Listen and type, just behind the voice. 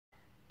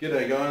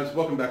G'day guys,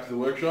 welcome back to the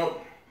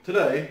workshop.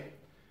 Today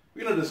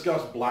we're going to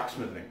discuss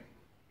blacksmithing.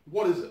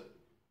 What is it?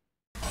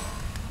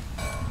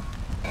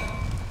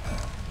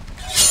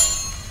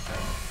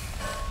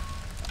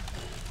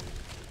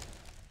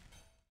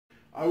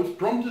 I was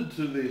prompted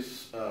to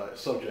this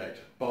subject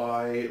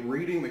by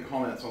reading the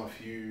comments on a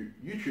few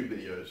YouTube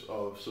videos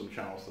of some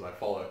channels that I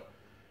follow.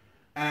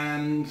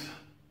 And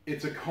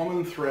it's a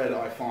common thread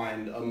I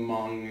find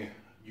among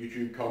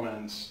YouTube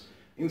comments,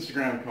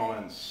 Instagram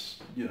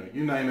comments, you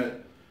name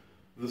it,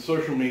 the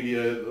social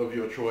media of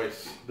your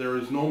choice. There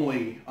is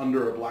normally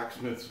under a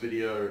blacksmith's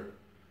video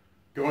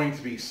going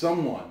to be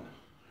someone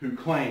who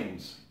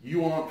claims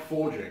you aren't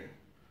forging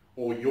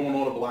or you're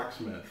not a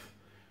blacksmith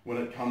when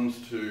it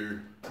comes to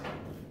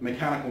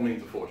mechanical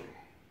means of forging,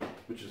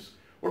 which is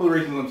one of the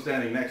reasons I'm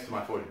standing next to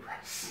my forging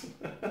press.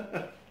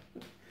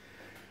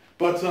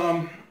 But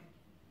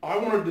I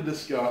wanted to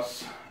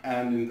discuss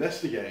and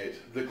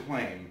investigate the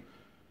claim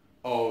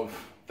of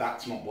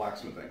that's not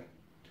blacksmithing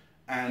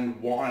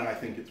and why I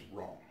think it's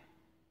wrong.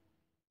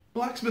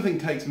 Blacksmithing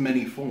takes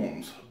many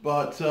forms,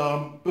 but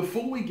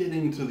before we get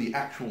into the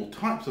actual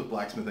types of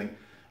blacksmithing,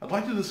 I'd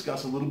like to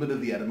discuss a little bit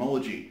of the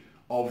etymology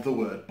of the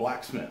word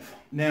blacksmith.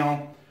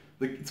 Now,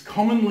 it's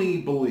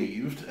commonly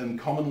believed and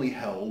commonly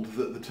held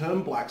that the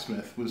term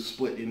blacksmith was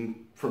split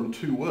from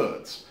two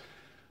words.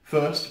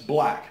 First,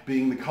 black,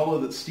 being the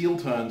colour that steel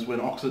turns when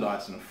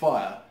oxidized in a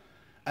fire,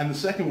 and the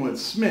second word,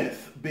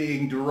 smith,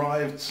 being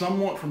derived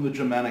somewhat from the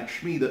Germanic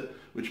schmiedet,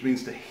 which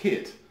means to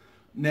hit.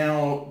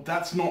 Now,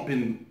 that's not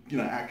been,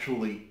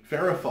 actually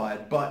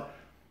verified, but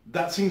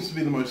that seems to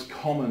be the most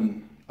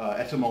common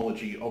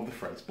etymology of the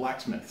phrase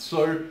blacksmith.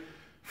 So,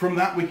 from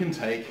that we can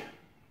take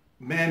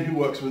man who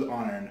works with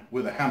iron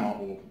with a hammer,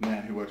 or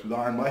man who works with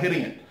iron by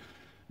hitting it.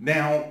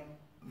 Now,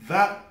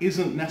 that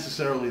isn't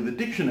necessarily the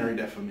dictionary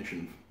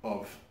definition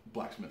of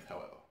blacksmith,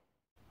 however.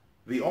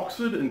 The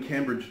Oxford and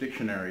Cambridge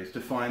dictionaries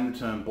define the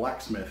term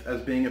blacksmith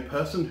as being a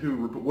person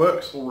who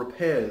works or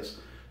repairs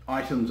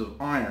items of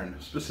iron,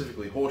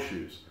 specifically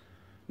horseshoes.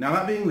 Now,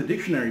 that being the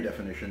dictionary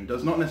definition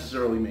does not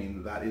necessarily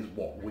mean that is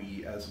what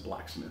we as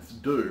blacksmiths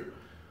do.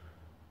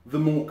 The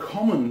more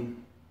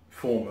common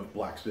form of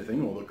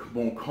blacksmithing, or the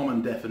more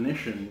common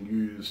definition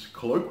used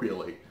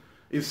colloquially,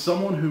 is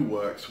someone who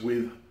works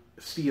with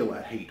steel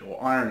at heat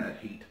or iron at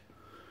heat.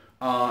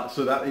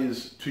 So that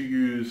is to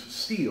use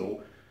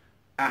steel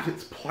at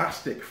its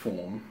plastic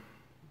form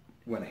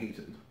when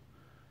heated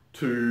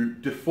to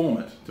deform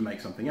it to make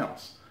something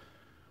else.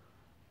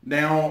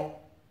 Now,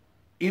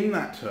 in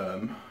that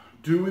term,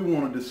 do we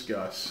want to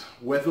discuss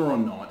whether or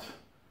not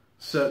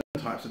certain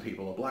types of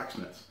people are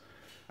blacksmiths?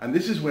 And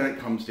this is when it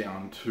comes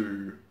down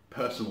to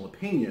personal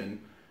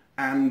opinion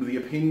and the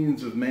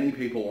opinions of many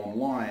people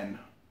online,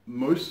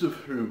 most of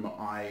whom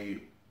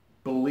I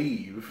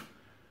believe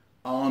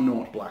are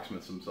not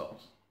blacksmiths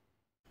themselves.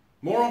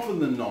 More often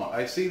than not,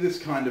 I see this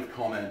kind of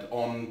comment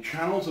on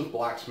channels of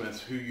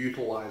blacksmiths who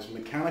utilize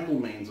mechanical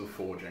means of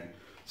forging,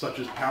 such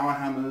as power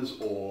hammers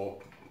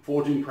or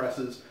forging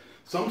presses,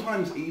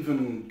 sometimes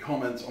even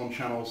comments on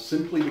channels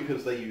simply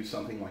because they use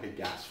something like a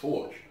gas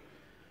forge.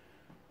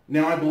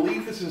 Now, I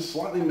believe this is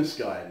slightly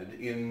misguided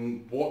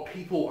in what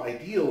people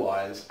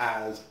idealize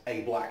as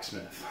a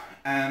blacksmith.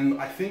 And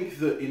I think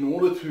that in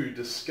order to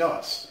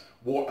discuss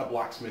what a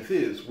blacksmith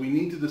is, we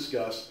need to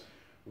discuss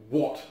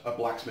what a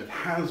blacksmith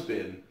has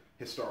been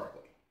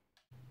historically.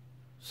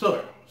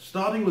 So,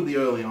 starting with the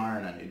early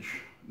Iron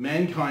Age,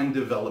 mankind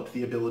developed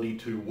the ability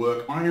to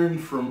work iron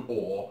from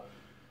ore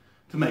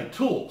to make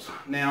tools.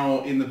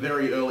 Now, in the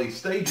very early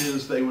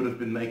stages, they would have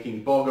been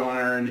making bog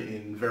iron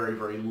in very,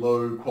 very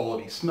low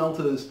quality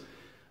smelters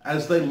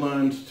as they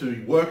learned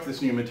to work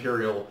this new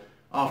material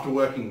after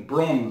working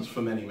bronze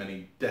for many,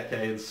 many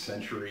decades,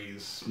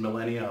 centuries,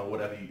 millennia, what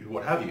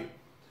have you.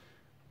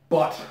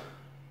 But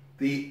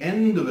the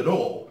end of it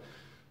all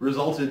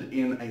resulted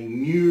in a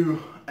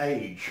new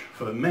age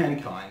for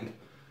mankind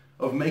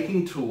of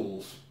making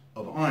tools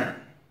of iron.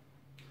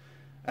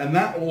 And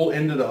that all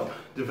ended up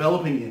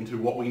developing into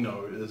what we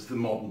know as the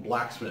modern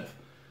blacksmith.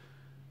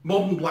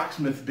 Modern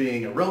blacksmith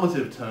being a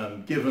relative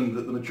term, given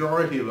that the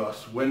majority of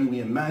us, when we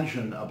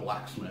imagine a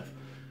blacksmith,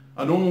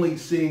 are normally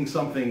seeing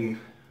something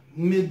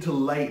mid to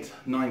late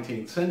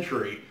 19th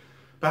century,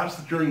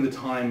 perhaps during the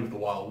time of the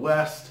Wild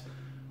West,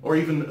 or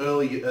even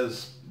early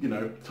as,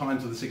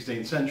 times of the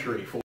 16th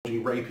century,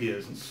 forging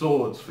rapiers and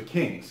swords for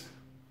kings.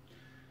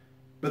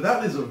 But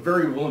that is a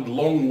very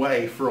long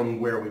way from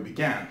where we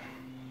began.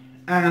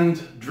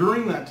 And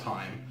during that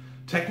time,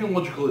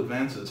 technological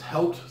advances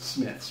helped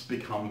smiths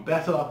become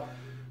better,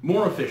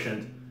 more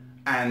efficient,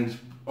 and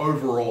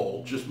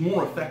overall just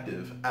more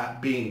effective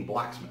at being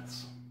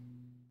blacksmiths.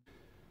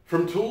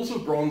 From tools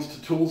of bronze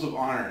to tools of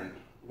iron,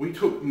 we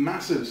took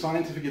massive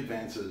scientific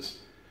advances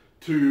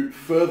to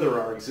further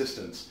our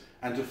existence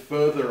and to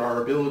further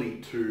our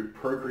ability to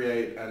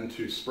procreate and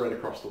to spread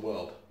across the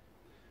world.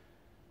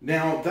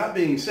 Now, that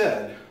being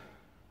said,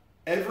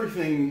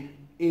 everything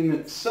in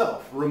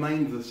itself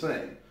remained the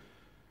same.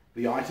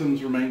 The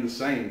items remained the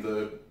same.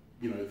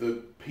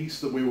 The piece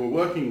that we were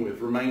working with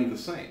remained the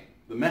same,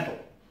 the metal.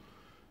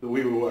 that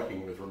we were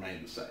working with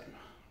remained the same.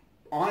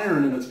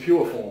 Iron in its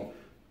pure form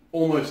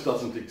almost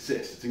doesn't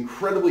exist. It's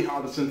incredibly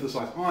hard to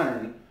synthesize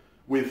iron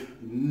with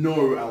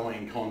no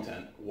alloying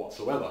content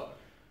whatsoever.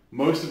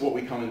 Most of what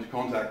we come into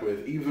contact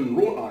with, even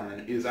wrought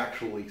iron, is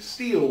actually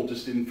steel,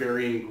 just in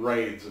varying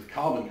grades of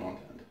carbon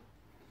content.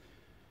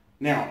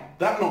 Now,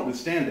 that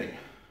notwithstanding,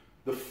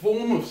 the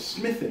form of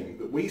smithing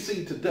that we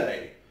see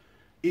today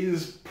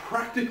is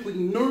practically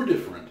no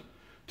different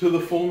to the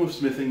form of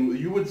smithing that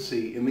you would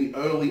see in the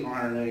early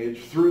Iron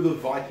Age, through the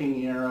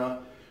Viking era,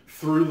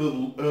 through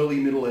the early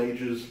Middle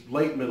Ages,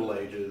 late Middle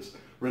Ages,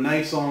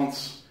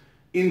 Renaissance,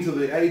 into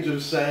the Age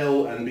of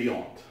Sail and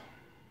beyond.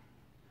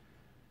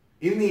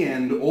 In the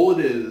end, all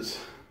it is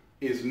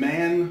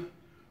man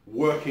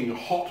working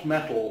hot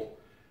metal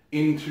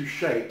into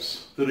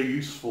shapes that are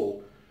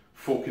useful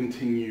for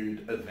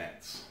continued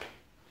advance.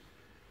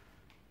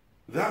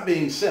 That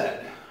being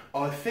said,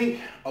 I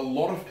think a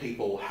lot of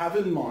people have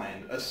in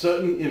mind a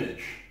certain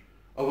image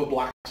of a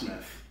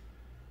blacksmith,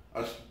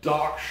 a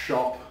dark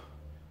shop,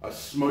 a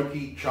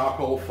smoky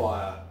charcoal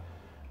fire,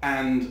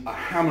 and a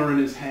hammer in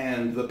his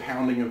hand, the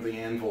pounding of the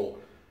anvil,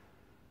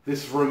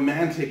 this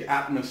romantic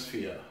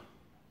atmosphere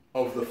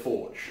of the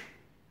forge.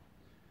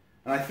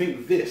 And I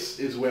think this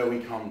is where we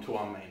come to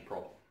our main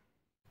problem.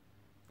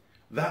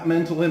 That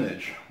mental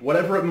image,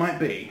 whatever it might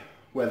be,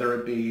 whether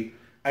it be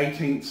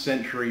 18th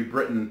century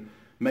Britain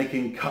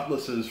making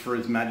cutlasses for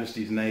His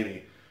Majesty's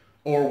Navy,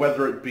 or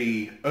whether it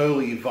be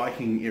early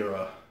Viking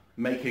era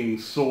making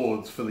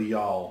swords for the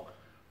Jarl,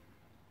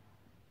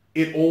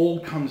 it all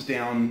comes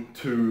down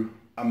to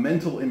a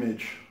mental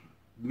image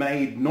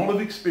made not of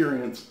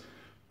experience,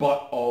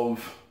 but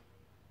of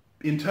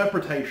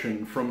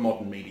interpretation from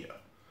modern media.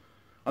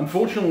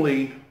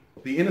 Unfortunately,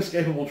 the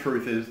inescapable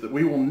truth is that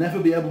we will never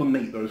be able to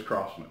meet those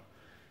craftsmen.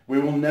 We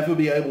will never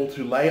be able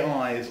to lay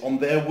eyes on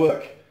their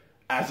work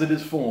as it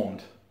is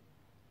formed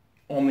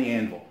on the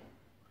anvil.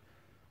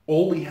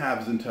 All we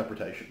have is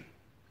interpretation.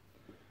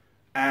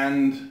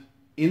 And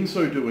in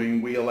so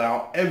doing, we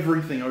allow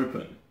everything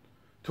open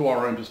to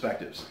our own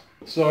perspectives.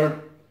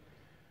 So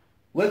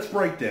let's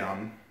break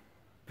down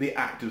the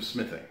act of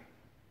smithing.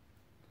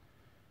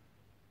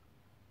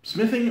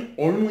 Smithing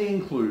only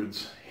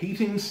includes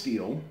heating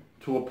steel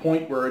to a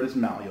point where it is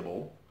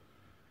malleable,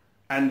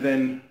 and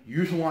then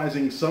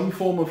utilizing some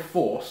form of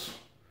force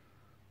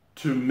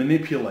to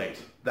manipulate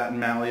that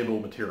malleable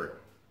material.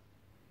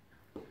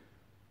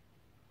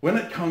 When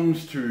it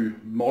comes to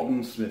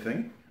modern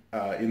smithing,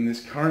 in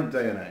this current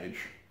day and age,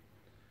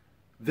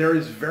 there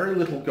is very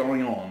little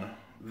going on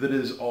that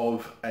is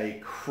of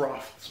a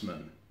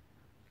craftsman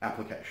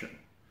application.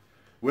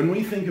 When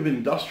we think of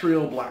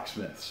industrial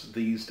blacksmiths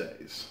these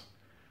days,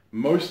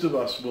 most of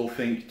us will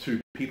think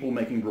to people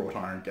making wrought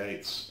iron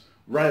gates,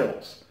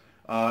 rails,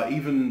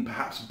 even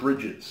perhaps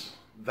bridges,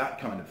 that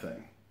kind of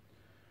thing.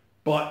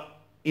 But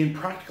in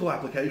practical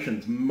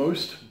applications,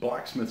 most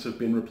blacksmiths have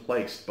been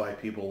replaced by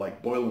people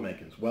like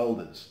boilermakers,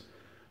 welders,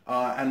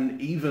 and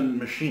even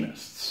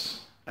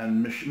machinists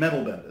and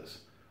metal benders.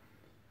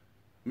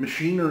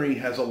 Machinery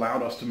has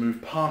allowed us to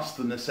move past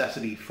the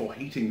necessity for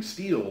heating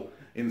steel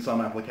in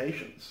some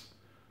applications.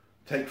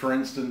 Take, for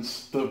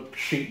instance, the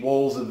sheet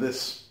walls of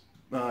this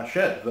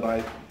shed that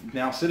I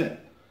now sit in.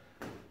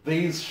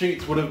 These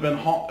sheets would have been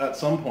hot at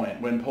some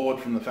point when poured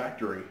from the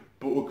factory,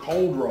 but were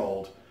cold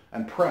rolled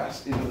and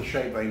pressed into the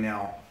shape they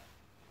now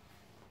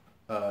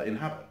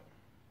inhabit.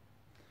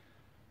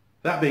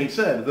 That being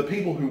said, the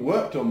people who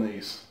worked on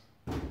these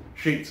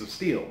sheets of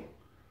steel,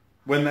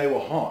 when they were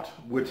hot,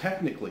 were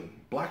technically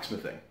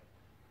blacksmithing.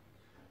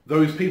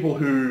 Those people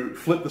who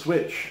flip the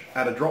switch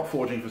at a drop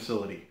forging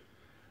facility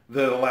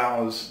that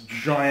allows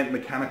giant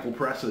mechanical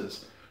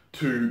presses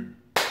to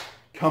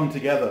come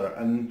together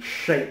and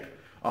shape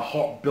a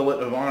hot billet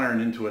of iron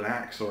into an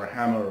axe or a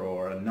hammer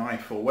or a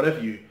knife or whatever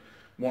you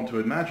want to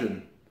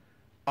imagine,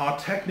 are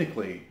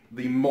technically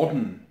the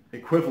modern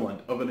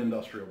equivalent of an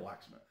industrial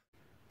blacksmith.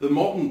 The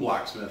modern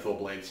blacksmith or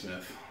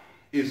bladesmith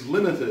is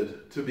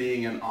limited to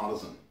being an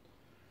artisan.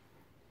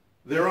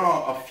 There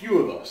are a few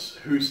of us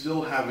who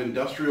still have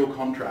industrial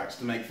contracts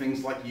to make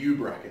things like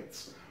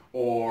U-brackets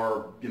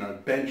or,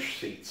 bench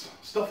seats,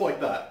 stuff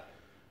like that.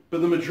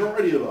 But the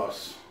majority of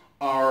us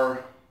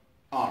are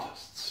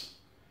artists.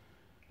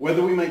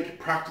 Whether we make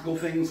practical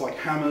things like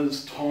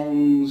hammers,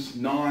 tongs,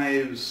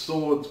 knives,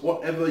 swords,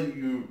 whatever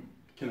you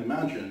can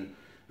imagine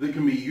that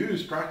can be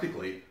used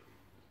practically,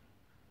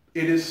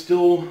 it is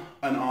still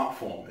an art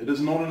form. It is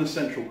not an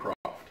essential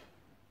craft.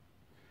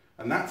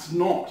 And that's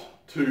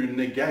not to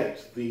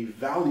negate the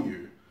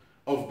value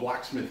of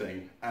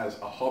blacksmithing as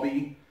a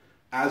hobby,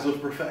 as a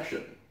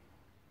profession.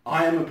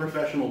 I am a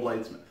professional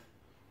bladesmith,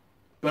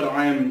 but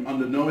I am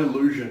under no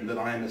illusion that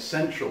I am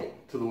essential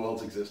to the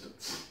world's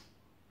existence.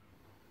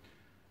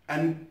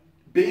 And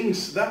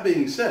that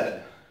being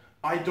said,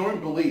 I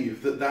don't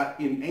believe that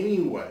in any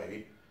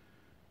way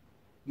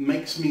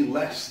makes me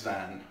less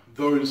than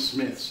those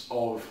smiths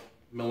of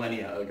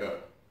millennia ago.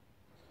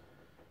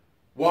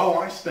 While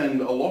I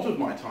spend a lot of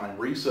my time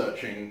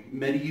researching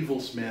medieval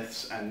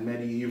smiths and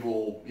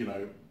medieval,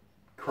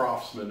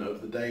 craftsman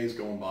of the days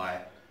gone by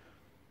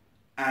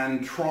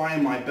and try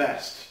my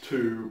best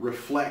to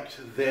reflect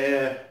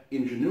their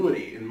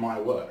ingenuity in my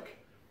work.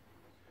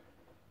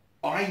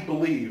 I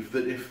believe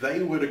that if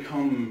they were to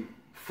come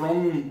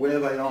from where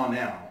they are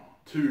now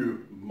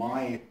to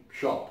my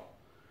shop,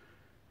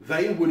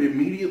 they would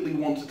immediately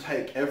want to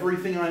take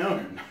everything I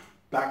own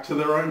back to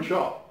their own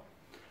shop.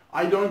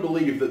 I don't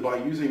believe that by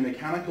using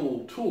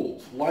mechanical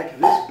tools like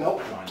this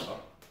belt grinder,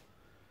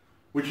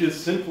 which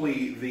is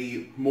simply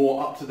the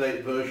more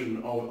up-to-date version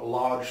of a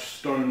large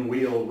stone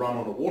wheel run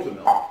on a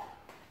watermill,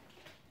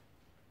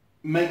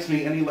 makes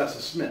me any less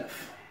a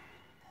smith.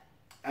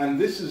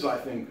 And this is, I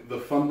think, the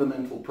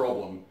fundamental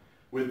problem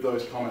with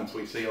those comments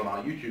we see on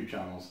our YouTube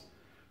channels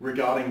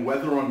regarding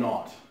whether or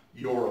not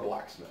you're a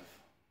blacksmith.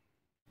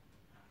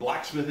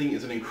 Blacksmithing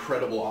is an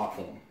incredible art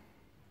form.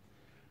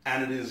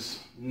 And it is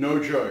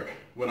no joke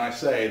when I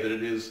say that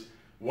it is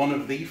one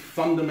of the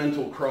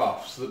fundamental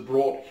crafts that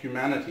brought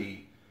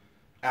humanity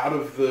out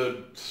of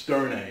the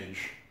Stone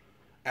Age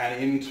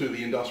and into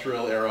the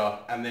industrial era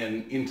and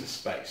then into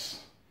space.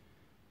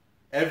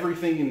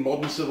 Everything in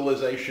modern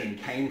civilization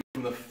came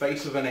from the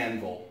face of an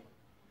anvil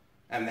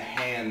and the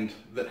hand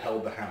that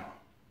held the hammer.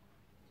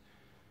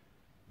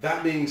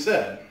 That being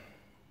said,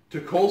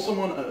 to call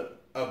someone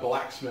a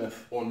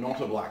blacksmith or not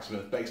a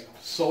blacksmith based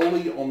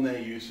solely on their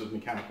use of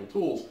mechanical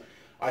tools,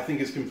 I think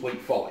is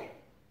complete folly.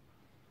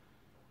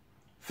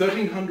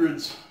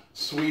 1300s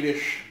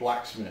Swedish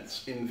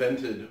blacksmiths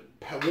invented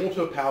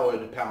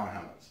water-powered power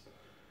hammers.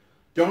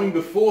 Going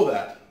before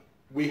that,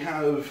 we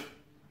have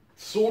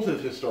sort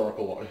of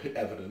historical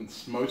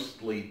evidence,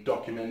 mostly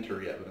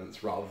documentary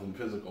evidence rather than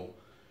physical,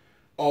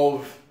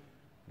 of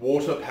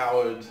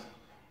water-powered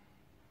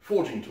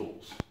forging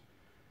tools.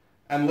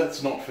 And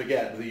let's not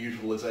forget the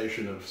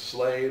utilization of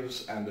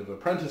slaves and of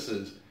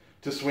apprentices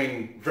to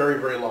swing very,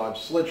 very large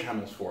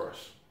sledgehammers for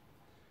us.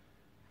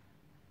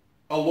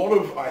 A lot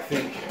of, I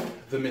think,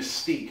 the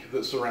mystique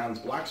that surrounds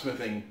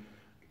blacksmithing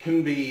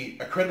can be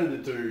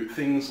accredited to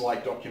things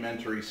like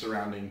documentaries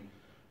surrounding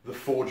the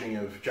forging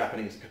of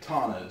Japanese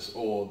katanas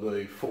or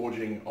the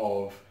forging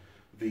of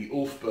the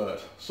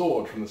Ulfbert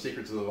sword from the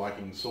Secrets of the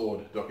Viking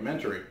Sword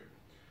documentary.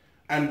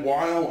 And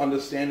while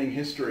understanding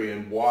history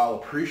and while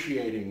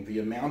appreciating the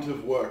amount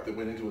of work that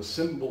went into a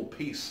simple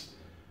piece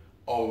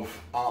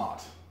of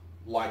art,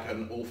 like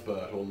an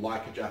Ulfbert or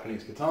like a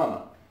Japanese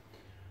katana,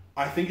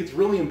 I think it's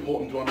really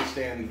important to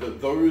understand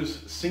that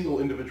those single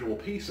individual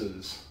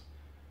pieces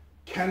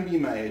can be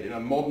made in a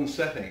modern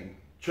setting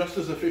just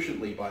as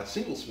efficiently by a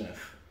single smith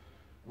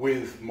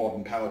with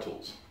modern power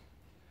tools.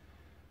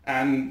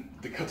 And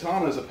the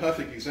katana is a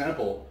perfect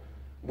example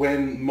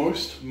when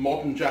most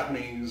modern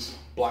Japanese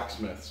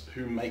blacksmiths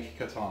who make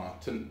katana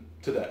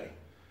today,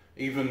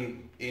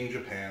 even in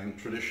Japan,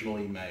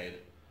 traditionally made,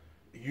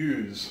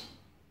 use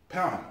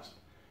power hammers.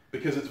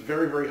 Because it's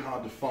very, very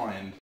hard to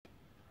find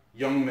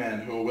young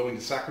men who are willing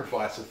to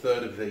sacrifice a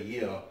third of their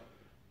year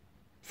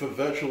for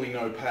virtually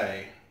no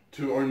pay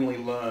to only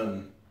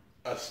learn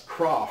a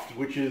craft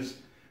which is,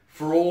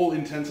 for all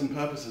intents and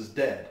purposes,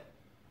 dead.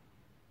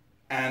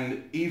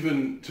 And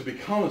even to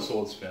become a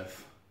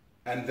swordsmith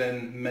and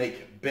then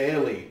make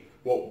barely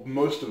what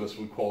most of us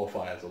would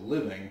qualify as a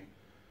living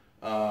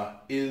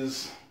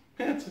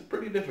it's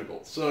pretty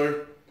difficult.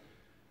 So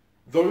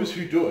those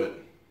who do it,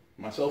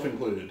 myself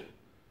included,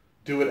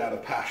 do it out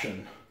of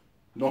passion,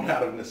 not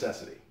out of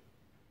necessity.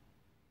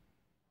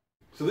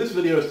 So this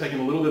video has taken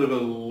a little bit of a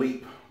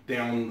leap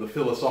down the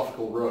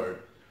philosophical road,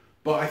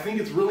 but I think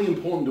it's really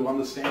important to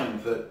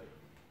understand that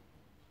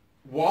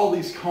while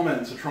these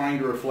comments are trying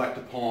to reflect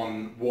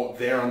upon what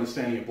their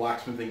understanding of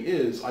blacksmithing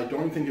is, I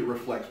don't think it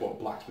reflects what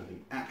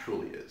blacksmithing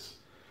actually is.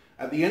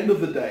 At the end of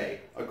the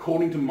day,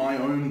 according to my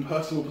own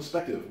personal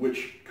perspective,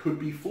 which could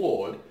be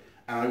flawed,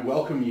 and I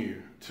welcome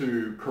you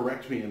to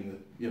correct me in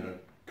the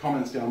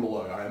comments down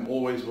below. I am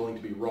always willing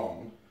to be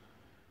wrong.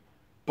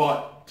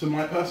 But to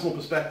my personal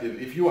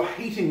perspective, if you are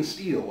heating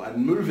steel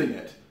and moving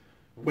it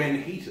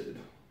when heated,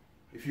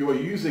 if you are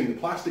using the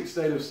plastic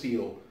state of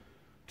steel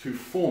to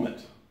form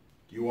it,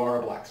 you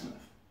are a blacksmith.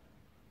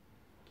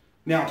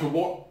 Now, to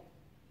what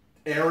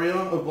area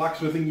of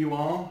blacksmithing you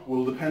are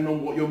will depend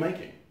on what you're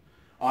making.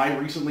 I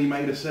recently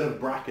made a set of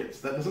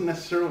brackets. That doesn't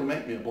necessarily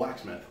make me a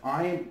blacksmith.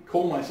 I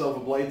call myself a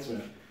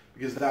bladesmith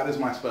because that is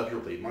my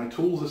specialty. My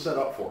tools are set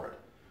up for it.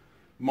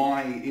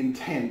 My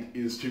intent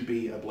is to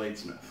be a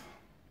bladesmith.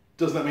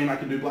 Does that mean I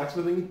can do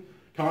blacksmithing?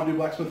 Can't do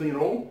blacksmithing at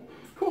all?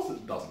 Of course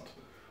it doesn't.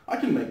 I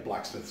can make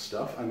blacksmith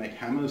stuff. I make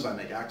hammers, I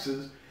make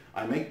axes,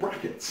 I make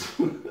brackets.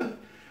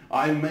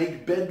 I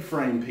make bed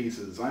frame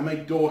pieces, I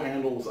make door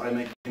handles, I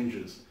make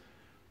hinges.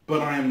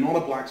 But I am not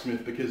a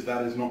blacksmith because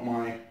that is not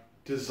my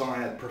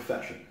desired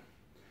profession.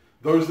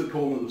 Those that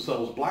call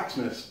themselves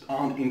blacksmiths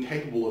aren't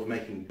incapable of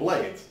making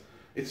blades.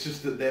 It's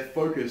just that their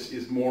focus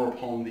is more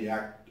upon the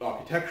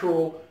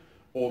architectural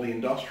or the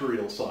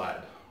industrial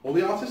side or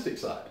the artistic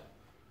side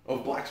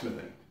of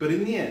blacksmithing. But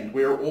in the end,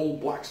 we are all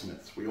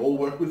blacksmiths. We all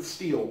work with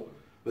steel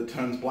that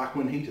turns black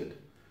when heated.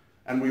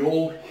 And we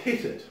all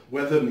hit it,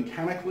 whether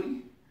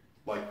mechanically,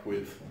 like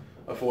with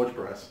a forge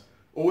press,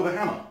 or with a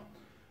hammer.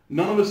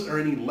 None of us are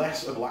any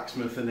less a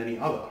blacksmith than any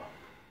other,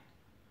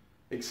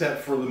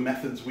 except for the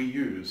methods we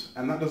use,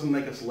 and that doesn't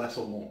make us less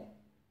or more.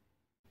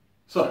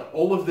 So,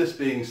 all of this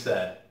being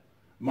said,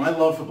 my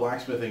love for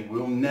blacksmithing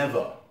will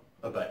never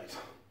abate,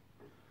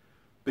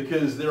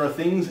 because there are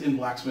things in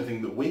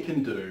blacksmithing that we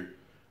can do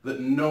that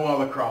no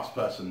other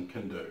craftsperson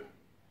can do.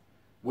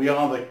 We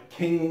are the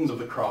kings of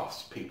the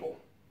crafts people.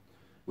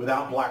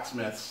 Without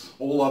blacksmiths,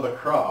 all other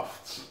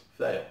crafts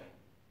fail.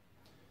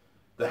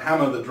 The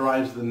hammer that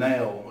drives the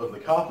nail of the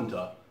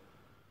carpenter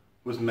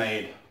was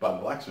made by the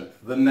blacksmith.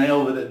 The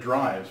nail that it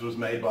drives was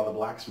made by the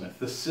blacksmith.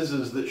 The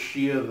scissors that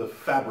shear the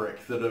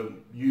fabric that are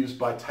used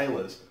by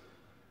tailors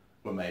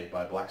were made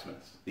by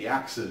blacksmiths. The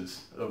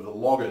axes of the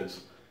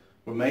loggers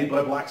were made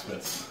by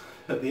blacksmiths.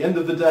 At the end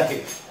of the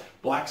day,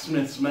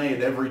 blacksmiths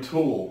made every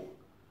tool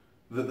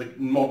that the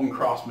modern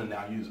craftsman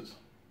now uses.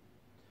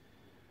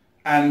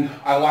 And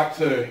I like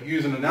to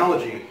use an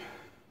analogy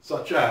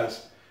such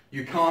as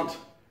you can't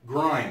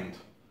grind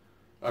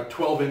a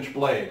 12-inch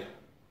blade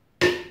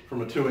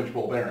from a 2-inch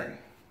ball bearing.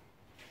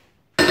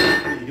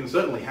 You can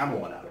certainly hammer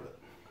one out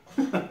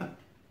of it.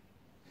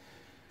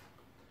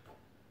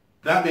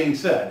 That being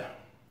said,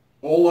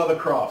 all other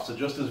crafts are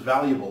just as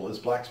valuable as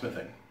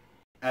blacksmithing,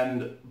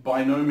 and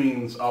by no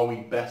means are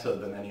we better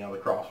than any other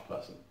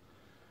craftsperson.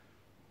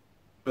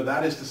 But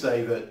that is to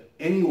say that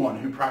anyone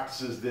who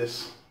practices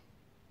this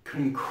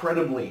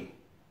incredibly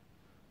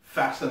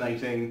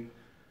fascinating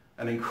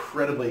and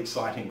incredibly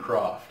exciting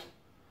craft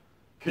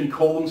can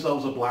call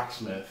themselves a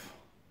blacksmith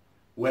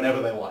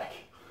whenever they like,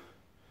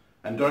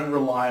 and don't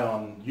rely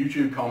on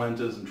YouTube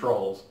commenters and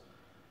trolls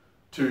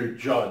to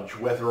judge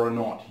whether or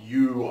not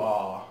you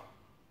are,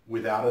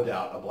 without a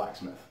doubt, a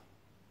blacksmith.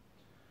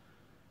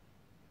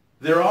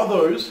 There are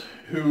those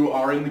who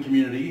are in the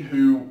community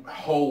who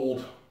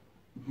hold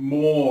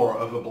more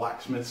of a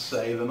blacksmith's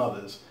say than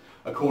others,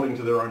 according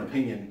to their own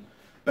opinion,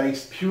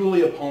 based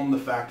purely upon the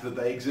fact that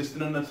they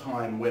existed in a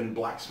time when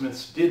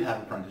blacksmiths did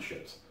have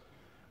apprenticeships,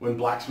 when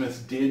blacksmiths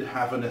did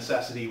have a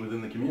necessity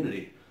within the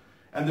community.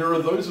 And there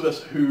are those of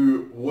us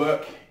who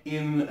work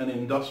in an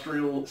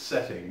industrial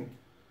setting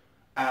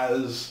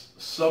as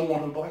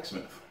somewhat of a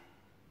blacksmith.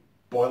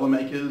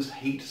 Boilermakers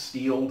heat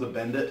steel to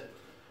bend it.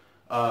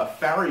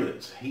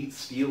 Farriers heat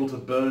steel to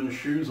burn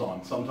shoes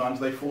on. Sometimes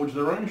they forge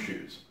their own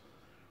shoes.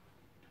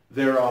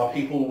 There are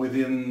people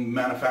within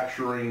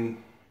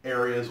manufacturing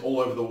areas all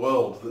over the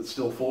world that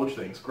still forge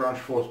things. Grange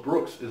Force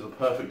Brooks is a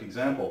perfect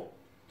example,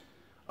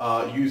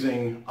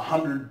 using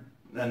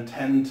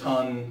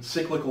 110-ton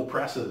cyclical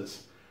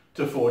presses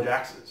to forge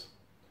axes.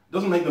 It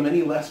doesn't make them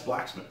any less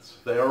blacksmiths.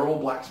 They are all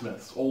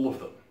blacksmiths, all of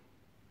them,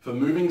 for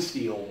moving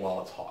steel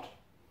while it's hot.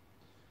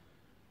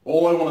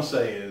 All I want to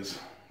say is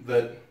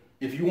that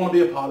if you want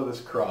to be a part of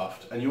this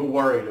craft and you're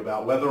worried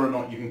about whether or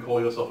not you can call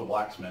yourself a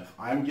blacksmith,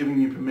 I am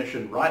giving you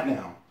permission right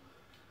now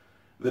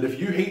that if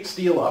you heat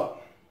steel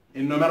up,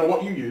 in no matter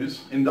what you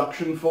use,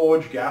 induction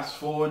forge, gas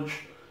forge,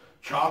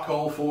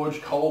 charcoal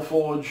forge, coal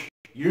forge,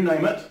 you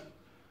name it,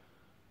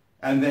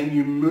 and then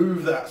you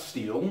move that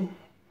steel,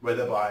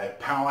 whether by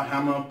power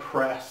hammer,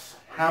 press,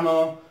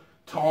 hammer,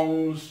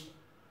 tongs,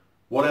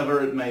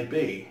 whatever it may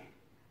be,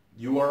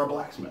 you are a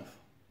blacksmith.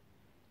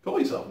 Call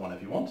yourself one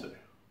if you want to.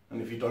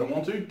 And if you don't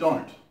want to,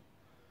 don't.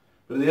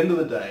 But at the end of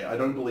the day, I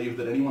don't believe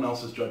that anyone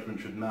else's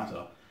judgment should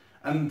matter.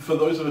 And for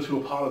those of us who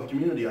are part of the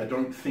community, I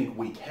don't think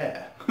we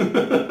care.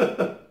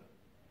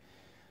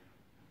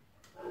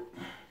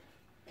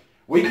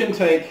 We can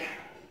take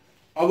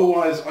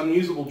otherwise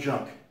unusable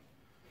junk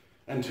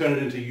and turn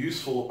it into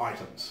useful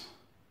items.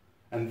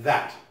 And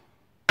that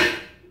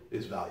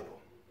is valuable.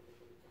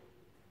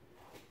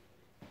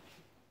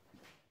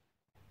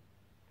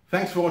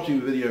 Thanks for watching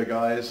the video,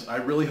 guys. I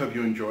really hope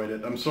you enjoyed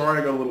it. I'm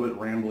sorry I got a little bit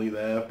rambly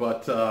there,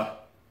 but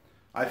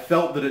I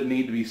felt that it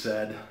needed to be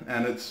said,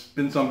 and it's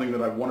been something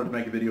that I've wanted to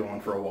make a video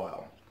on for a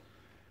while.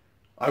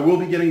 I will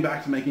be getting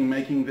back to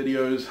making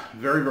videos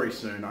very, very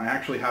soon. I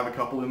actually have a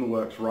couple in the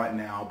works right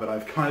now, but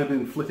I've kind of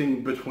been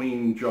flitting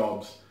between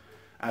jobs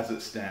as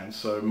it stands,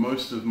 so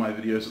most of my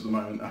videos at the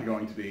moment are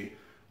going to be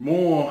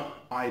more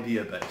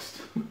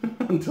idea-based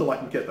until I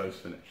can get those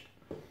finished.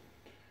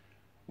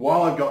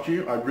 While I've got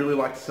you, I'd really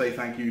like to say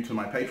thank you to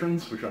my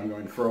patrons, which I'm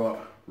going to throw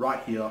up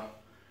right here.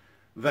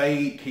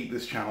 They keep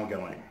this channel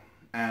going,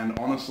 and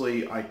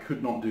honestly, I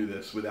could not do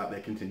this without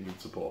their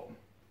continued support.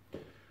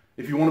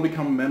 If you want to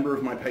become a member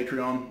of my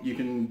Patreon, you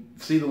can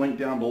see the link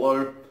down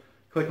below,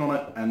 click on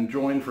it, and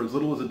join for as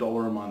little as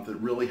 $1 a month. It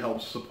really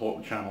helps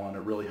support the channel, and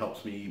it really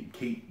helps me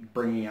keep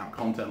bringing out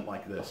content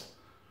like this.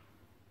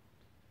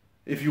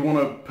 If you want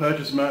to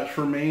purchase merch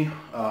from me,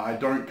 I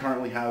don't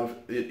currently have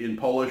it in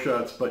polo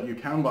shirts, but you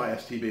can buy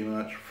STB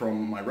merch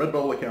from my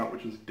Redbubble account,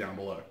 which is down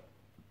below.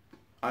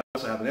 I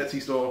also have an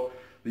Etsy store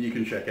that you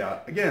can check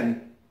out,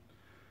 again,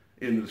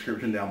 in the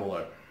description down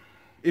below.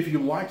 If you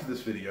liked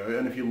this video,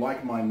 and if you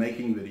like my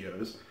making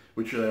videos,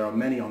 which there are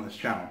many on this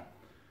channel,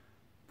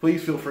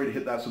 please feel free to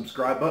hit that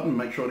subscribe button and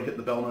make sure to hit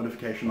the bell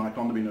notification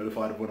icon to be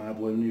notified of when I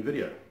upload a new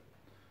video.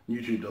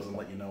 YouTube doesn't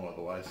let you know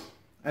otherwise.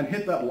 And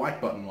hit that like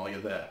button while you're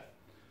there.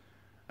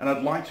 And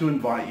I'd like to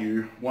invite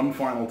you one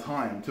final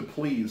time to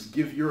please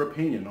give your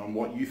opinion on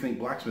what you think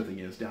blacksmithing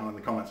is down in the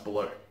comments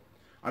below.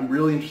 I'm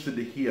really interested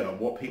to hear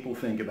what people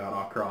think about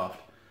our craft,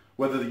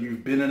 whether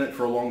you've been in it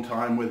for a long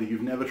time, whether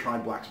you've never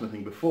tried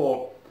blacksmithing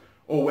before,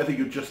 or whether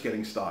you're just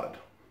getting started.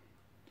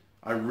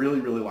 I really,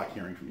 really like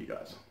hearing from you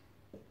guys.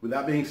 With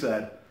that being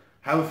said,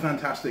 have a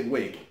fantastic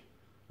week,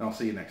 and I'll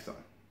see you next time.